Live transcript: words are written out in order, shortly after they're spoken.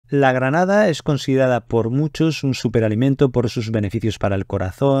La granada es considerada por muchos un superalimento por sus beneficios para el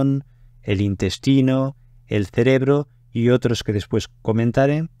corazón, el intestino, el cerebro y otros que después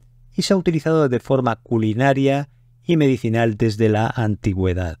comentaré, y se ha utilizado de forma culinaria y medicinal desde la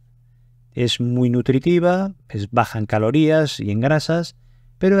antigüedad. Es muy nutritiva, es baja en calorías y en grasas,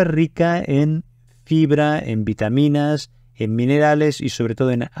 pero es rica en fibra, en vitaminas, en minerales y sobre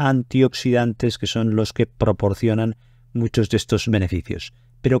todo en antioxidantes, que son los que proporcionan muchos de estos beneficios.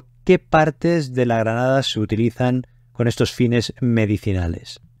 Pero, ¿qué partes de la granada se utilizan con estos fines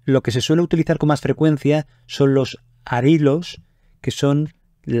medicinales? Lo que se suele utilizar con más frecuencia son los arilos, que son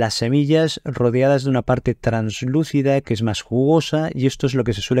las semillas rodeadas de una parte translúcida que es más jugosa, y esto es lo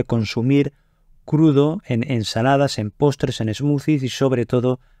que se suele consumir crudo en ensaladas, en postres, en smoothies y sobre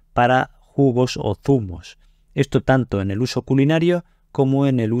todo para jugos o zumos. Esto tanto en el uso culinario como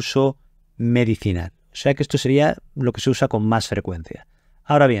en el uso medicinal. O sea que esto sería lo que se usa con más frecuencia.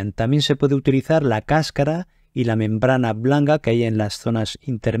 Ahora bien, también se puede utilizar la cáscara y la membrana blanca que hay en las zonas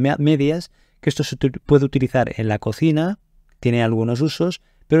intermedias, que esto se puede utilizar en la cocina, tiene algunos usos,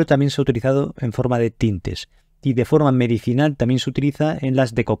 pero también se ha utilizado en forma de tintes. Y de forma medicinal también se utiliza en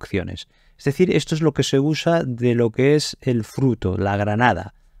las decocciones. Es decir, esto es lo que se usa de lo que es el fruto, la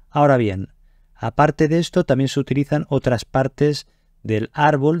granada. Ahora bien, aparte de esto también se utilizan otras partes del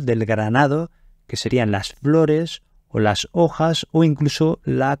árbol, del granado, que serían las flores o las hojas o incluso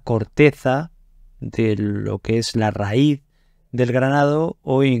la corteza de lo que es la raíz del granado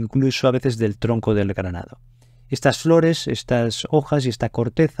o incluso a veces del tronco del granado. Estas flores, estas hojas y esta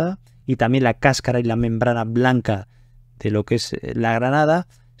corteza y también la cáscara y la membrana blanca de lo que es la granada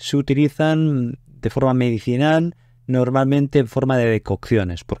se utilizan de forma medicinal, normalmente en forma de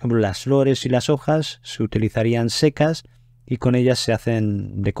decocciones. Por ejemplo, las flores y las hojas se utilizarían secas y con ellas se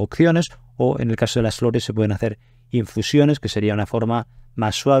hacen decocciones, o en el caso de las flores se pueden hacer infusiones, que sería una forma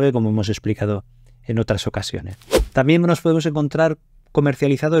más suave, como hemos explicado en otras ocasiones. También nos podemos encontrar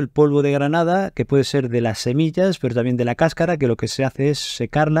comercializado el polvo de granada, que puede ser de las semillas, pero también de la cáscara, que lo que se hace es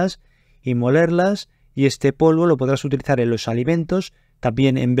secarlas y molerlas, y este polvo lo podrás utilizar en los alimentos,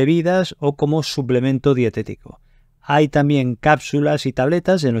 también en bebidas o como suplemento dietético. Hay también cápsulas y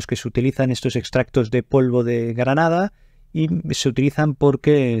tabletas en los que se utilizan estos extractos de polvo de granada y se utilizan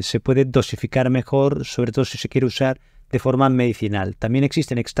porque se puede dosificar mejor, sobre todo si se quiere usar de forma medicinal. También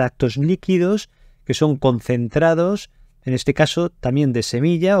existen extractos líquidos que son concentrados, en este caso también de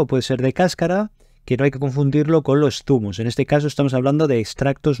semilla o puede ser de cáscara, que no hay que confundirlo con los zumos. En este caso estamos hablando de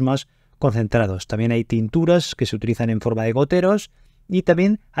extractos más concentrados. También hay tinturas que se utilizan en forma de goteros y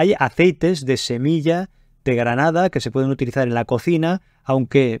también hay aceites de semilla de granada que se pueden utilizar en la cocina,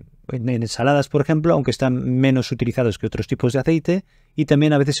 aunque en ensaladas, por ejemplo, aunque están menos utilizados que otros tipos de aceite, y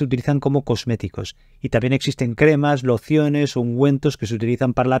también a veces se utilizan como cosméticos. Y también existen cremas, lociones, ungüentos que se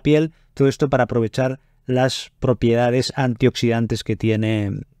utilizan para la piel, todo esto para aprovechar las propiedades antioxidantes que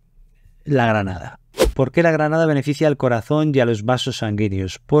tiene la granada. ¿Por qué la granada beneficia al corazón y a los vasos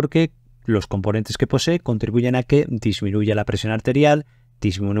sanguíneos? Porque los componentes que posee contribuyen a que disminuya la presión arterial,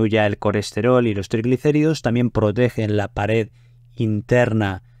 disminuya el colesterol y los triglicéridos, también protegen la pared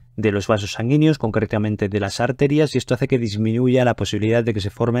interna de los vasos sanguíneos, concretamente de las arterias, y esto hace que disminuya la posibilidad de que se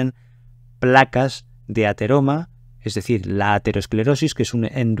formen placas de ateroma, es decir, la aterosclerosis, que es un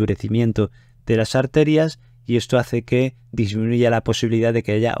endurecimiento de las arterias, y esto hace que disminuya la posibilidad de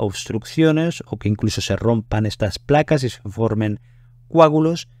que haya obstrucciones o que incluso se rompan estas placas y se formen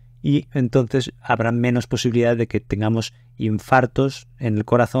coágulos, y entonces habrá menos posibilidad de que tengamos infartos en el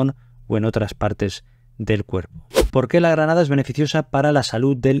corazón o en otras partes del cuerpo. ¿Por qué la granada es beneficiosa para la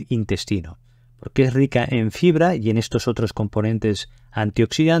salud del intestino? Porque es rica en fibra y en estos otros componentes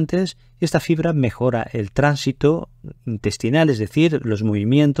antioxidantes, y esta fibra mejora el tránsito intestinal, es decir, los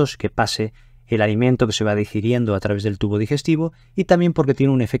movimientos que pase el alimento que se va digiriendo a través del tubo digestivo, y también porque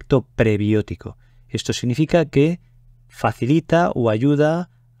tiene un efecto prebiótico. Esto significa que facilita o ayuda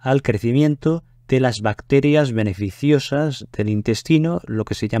al crecimiento de las bacterias beneficiosas del intestino, lo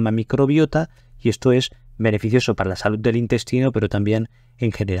que se llama microbiota, y esto es beneficioso para la salud del intestino, pero también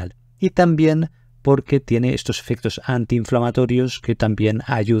en general. Y también porque tiene estos efectos antiinflamatorios que también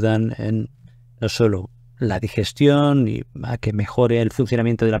ayudan en no solo la digestión y a que mejore el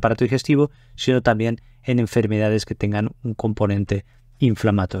funcionamiento del aparato digestivo, sino también en enfermedades que tengan un componente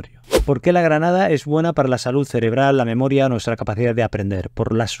inflamatorio. ¿Por qué la granada es buena para la salud cerebral, la memoria, nuestra capacidad de aprender?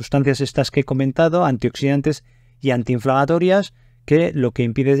 Por las sustancias estas que he comentado, antioxidantes y antiinflamatorias, que lo que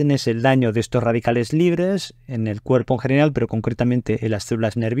impiden es el daño de estos radicales libres en el cuerpo en general, pero concretamente en las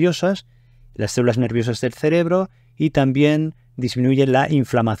células nerviosas del cerebro, y también disminuye la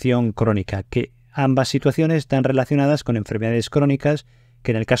inflamación crónica, que ambas situaciones están relacionadas con enfermedades crónicas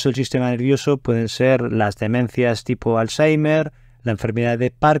que en el caso del sistema nervioso pueden ser las demencias tipo Alzheimer, la enfermedad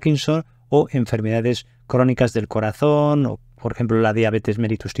de Parkinson o enfermedades crónicas del corazón, o por ejemplo la diabetes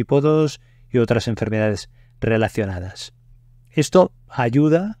mellitus tipo 2 y otras enfermedades relacionadas. Esto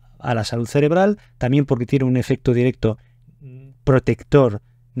ayuda a la salud cerebral también porque tiene un efecto directo protector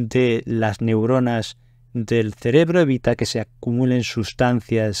de las neuronas del cerebro, evita que se acumulen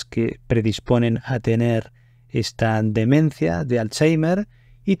sustancias que predisponen a tener esta demencia de Alzheimer,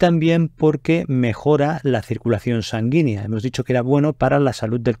 y también porque mejora la circulación sanguínea. Hemos dicho que era bueno para la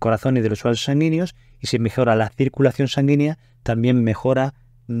salud del corazón y de los vasos sanguíneos, y si mejora la circulación sanguínea también mejora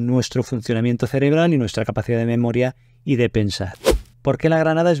nuestro funcionamiento cerebral y nuestra capacidad de memoria y de pensar. ¿Por qué la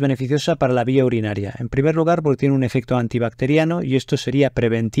granada es beneficiosa para la vía urinaria? En primer lugar, porque tiene un efecto antibacteriano y esto sería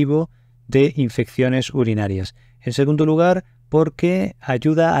preventivo de infecciones urinarias. En segundo lugar, porque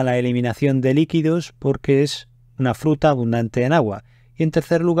ayuda a la eliminación de líquidos porque es una fruta abundante en agua. Y en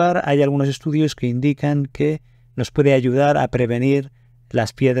tercer lugar, hay algunos estudios que indican que nos puede ayudar a prevenir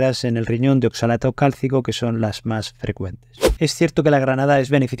las piedras en el riñón de oxalato cálcico, que son las más frecuentes. ¿Es cierto que la granada es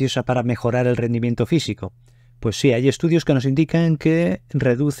beneficiosa para mejorar el rendimiento físico? Pues sí, hay estudios que nos indican que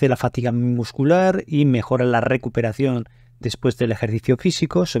reduce la fatiga muscular y mejora la recuperación después del ejercicio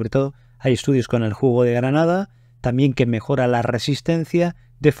físico. Sobre todo hay estudios con el jugo de granada, también que mejora la resistencia,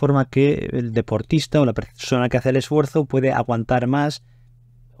 de forma que el deportista o la persona que hace el esfuerzo puede aguantar más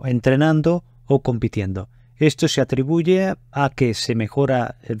entrenando o compitiendo. Esto se atribuye a que se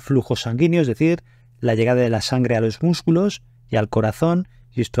mejora el flujo sanguíneo, es decir, la llegada de la sangre a los músculos y al corazón,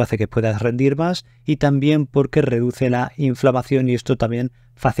 y esto hace que puedas rendir más, y también porque reduce la inflamación y esto también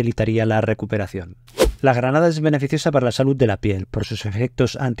facilitaría la recuperación. La granada es beneficiosa para la salud de la piel, por sus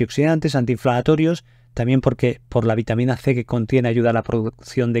efectos antioxidantes, antiinflamatorios, también porque por la vitamina C que contiene ayuda a la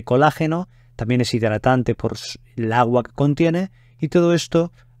producción de colágeno, también es hidratante por el agua que contiene, y todo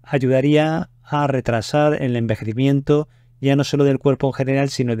esto ayudaría a retrasar el envejecimiento ya no solo del cuerpo en general,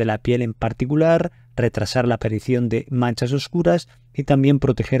 sino de la piel en particular, retrasar la aparición de manchas oscuras y también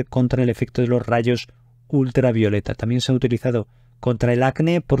proteger contra el efecto de los rayos ultravioleta. También se ha utilizado contra el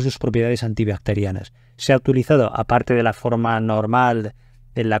acné por sus propiedades antibacterianas. Se ha utilizado, aparte de la forma normal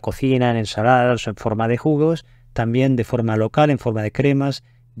en la cocina, en ensaladas o en forma de jugos, también de forma local, en forma de cremas,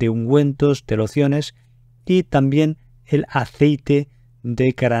 de ungüentos, de lociones, y también el aceite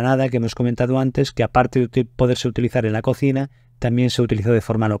de granada que hemos comentado antes, que aparte de poderse utilizar en la cocina, también se utilizó de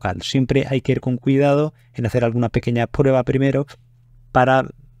forma local. Siempre hay que ir con cuidado en hacer alguna pequeña prueba primero para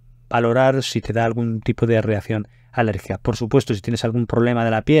valorar si te da algún tipo de reacción alérgica. Por supuesto, si tienes algún problema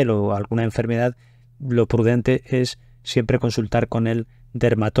de la piel o alguna enfermedad, lo prudente es siempre consultar con el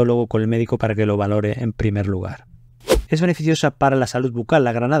dermatólogo, con el médico, para que lo valore en primer lugar. ¿Es beneficiosa para la salud bucal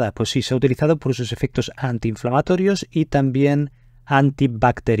la granada? Pues sí, se ha utilizado por sus efectos antiinflamatorios y también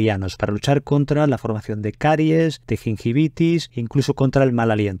antibacterianos para luchar contra la formación de caries, de gingivitis e incluso contra el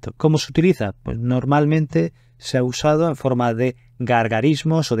mal aliento. ¿Cómo se utiliza? Pues normalmente se ha usado en forma de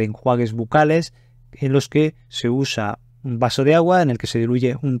gargarismos o de enjuagues bucales en los que se usa un vaso de agua en el que se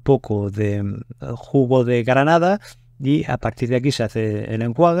diluye un poco de jugo de granada y a partir de aquí se hace el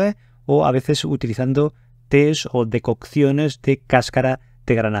enjuague, o a veces utilizando tés o decocciones de cáscara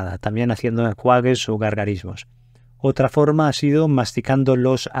de granada, también haciendo enjuagues o gargarismos. Otra forma ha sido masticando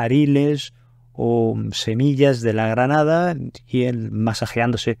los ariles o semillas de la granada y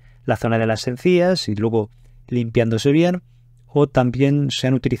masajeándose la zona de las encías y luego limpiándose bien, o también se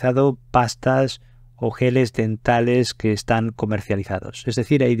han utilizado pastas o geles dentales que están comercializados. Es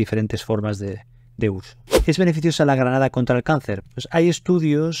decir, hay diferentes formas de uso. ¿Es beneficiosa la granada contra el cáncer? Pues hay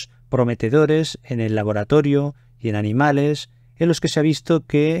estudios prometedores en el laboratorio y en animales en los que se ha visto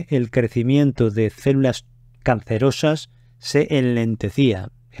que el crecimiento de células cancerosas se enlentecía.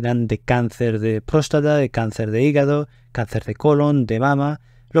 Eran de cáncer de próstata, de cáncer de hígado, cáncer de colon, de mama.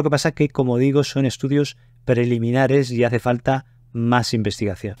 Lo que pasa que, como digo, son estudios preliminares y hace falta más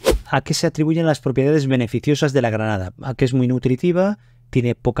investigación. ¿A qué se atribuyen las propiedades beneficiosas de la granada? A que es muy nutritiva,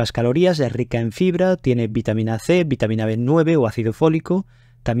 tiene pocas calorías, es rica en fibra, tiene vitamina C, vitamina B9 o ácido fólico,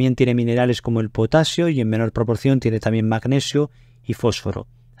 también tiene minerales como el potasio y en menor proporción tiene también magnesio y fósforo.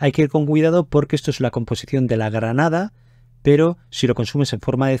 Hay que ir con cuidado porque esto es la composición de la granada, pero si lo consumes en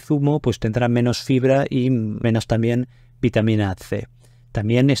forma de zumo, pues tendrá menos fibra y menos también vitamina C.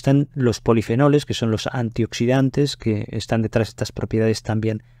 También están los polifenoles, que son los antioxidantes, que están detrás de estas propiedades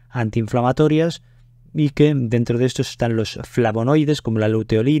también antiinflamatorias, y que dentro de estos están los flavonoides, como la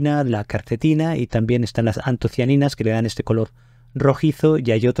luteolina, la quercetina, y también están las antocianinas, que le dan este color rojizo,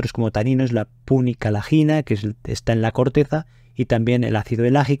 y hay otros como taninos, la punicalagina, que está en la corteza, y también el ácido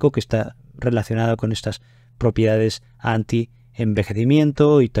elágico, que está relacionado con estas propiedades anti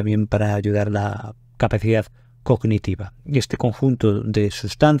envejecimiento y también para ayudar a la capacidad cognitiva. Y este conjunto de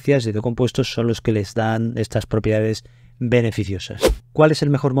sustancias y de compuestos son los que les dan estas propiedades beneficiosas. ¿Cuál es el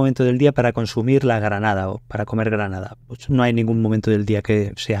mejor momento del día para consumir la granada o para comer granada? Pues no hay ningún momento del día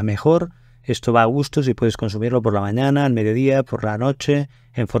que sea mejor. Esto va a gustos y puedes consumirlo por la mañana, al mediodía, por la noche,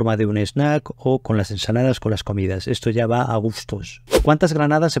 en forma de un snack o con las ensaladas, con las comidas. Esto ya va a gustos. ¿Cuántas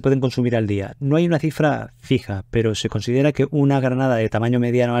granadas se pueden consumir al día? No hay una cifra fija, pero se considera que una granada de tamaño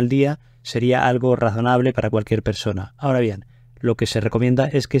mediano al día sería algo razonable para cualquier persona. Ahora bien, lo que se recomienda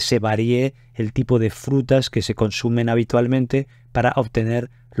es que se varíe el tipo de frutas que se consumen habitualmente para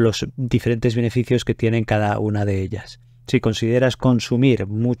obtener los diferentes beneficios que tienen cada una de ellas. Si consideras consumir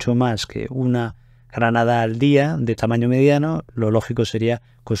mucho más que una granada al día de tamaño mediano, lo lógico sería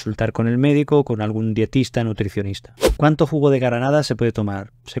consultar con el médico o con algún dietista, nutricionista. ¿Cuánto jugo de granada se puede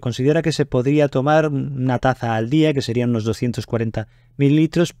tomar? Se considera que se podría tomar una taza al día, que serían unos 240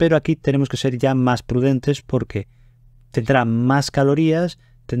 mililitros, pero aquí tenemos que ser ya más prudentes porque tendrá más calorías,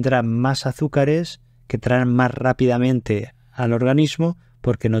 tendrá más azúcares que traen más rápidamente al organismo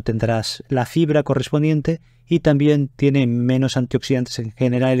porque no tendrás la fibra correspondiente y también tiene menos antioxidantes en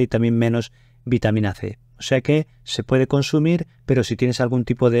general y también menos vitamina C. O sea que se puede consumir, pero si tienes algún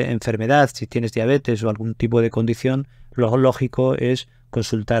tipo de enfermedad, si tienes diabetes o algún tipo de condición, lo lógico es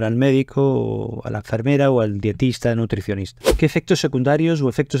consultar al médico o a la enfermera o al dietista, nutricionista. ¿Qué efectos secundarios o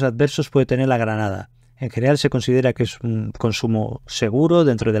efectos adversos puede tener la granada? En general se considera que es un consumo seguro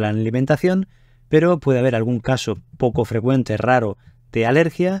dentro de la alimentación, pero puede haber algún caso poco frecuente, raro, de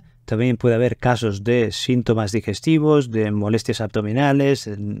alergia. También puede haber casos de síntomas digestivos, de molestias abdominales,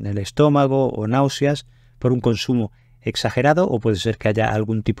 en el estómago o náuseas por un consumo exagerado, o puede ser que haya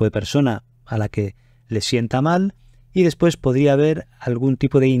algún tipo de persona a la que le sienta mal. Y después podría haber algún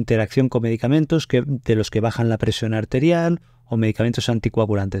tipo de interacción con medicamentos de los que bajan la presión arterial o medicamentos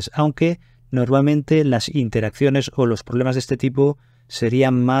anticoagulantes, aunque normalmente las interacciones o los problemas de este tipo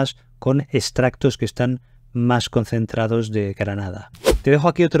serían más con extractos que están más concentrados de granada. Te dejo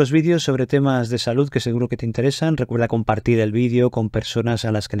aquí otros vídeos sobre temas de salud que seguro que te interesan. Recuerda compartir el vídeo con personas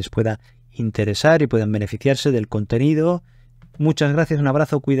a las que les pueda interesar y puedan beneficiarse del contenido. Muchas gracias, un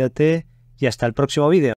abrazo, cuídate y hasta el próximo vídeo.